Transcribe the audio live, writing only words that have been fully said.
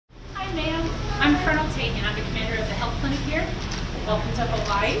opens up a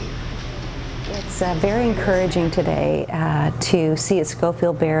life. It's very encouraging today to see at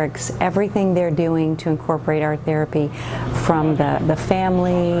Schofield Barracks everything they're doing to incorporate art therapy, from the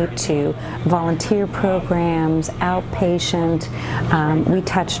family to volunteer programs, outpatient. We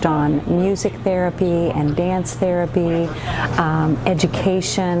touched on music therapy and dance therapy,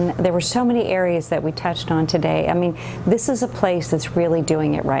 education. There were so many areas that we touched on today. I mean, this is a place that's really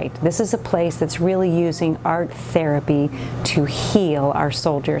doing it right. This is a place that's really using art therapy to heal our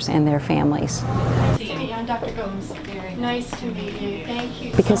soldiers and their families. I'm Dr. Gomes. Nice to meet you. Thank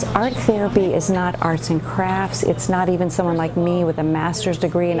you. Because art therapy is not arts and crafts. It's not even someone like me with a master's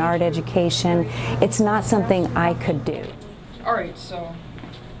degree in art education. It's not something I could do. All right, so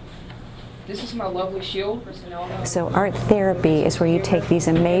this is my lovely shield. So art therapy is where you take these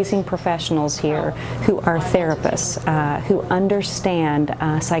amazing professionals here who are therapists, who understand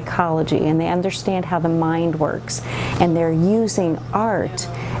psychology, and they understand how the mind works, and they're using art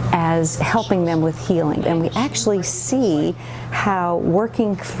as helping them with healing. And we actually see how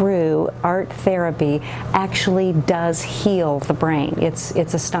working through art therapy actually does heal the brain. It's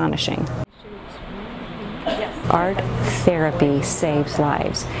astonishing. Art therapy saves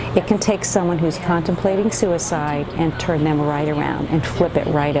lives. It can take someone who's contemplating suicide and turn them right around and flip it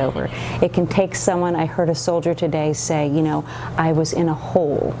right over. It can take someone, I heard a soldier today say, you know, I was in a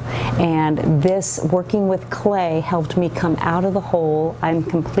hole, and this working with clay helped me come out of the hole. I'm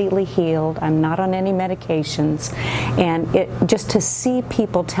completely healed. I'm not on any medications. And just to see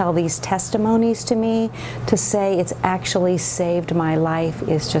people tell these testimonies to me, to say it's actually saved my life,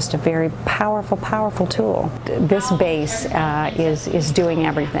 is just a very powerful, powerful tool. This base is doing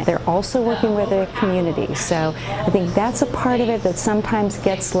everything. They're also working with their community, so I think that's a part of it that sometimes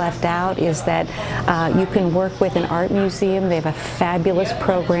gets left out, is that you can work with an art museum. They have a fabulous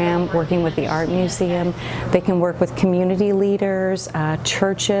program working with the art museum. They can work with community leaders,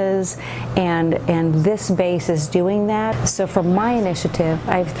 churches, and this base is doing that. So for my initiative,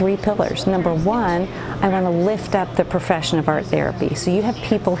 I have 3 pillars. Number 1, I want to lift up the profession of art therapy. So you have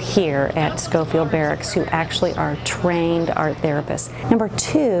people here at Schofield Barracks who actually are trained art therapists. Number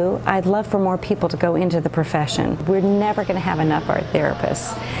 2, I'd love for more people to go into the profession. We're never going to have enough art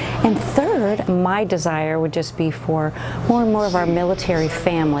therapists. And third, my desire would just be for more and more of our military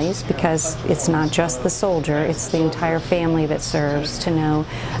families, because it's not just the soldier, it's the entire family that serves, to know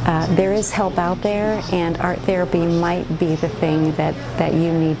there is help out there, and art therapy might be the thing that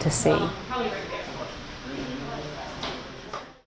you need to see.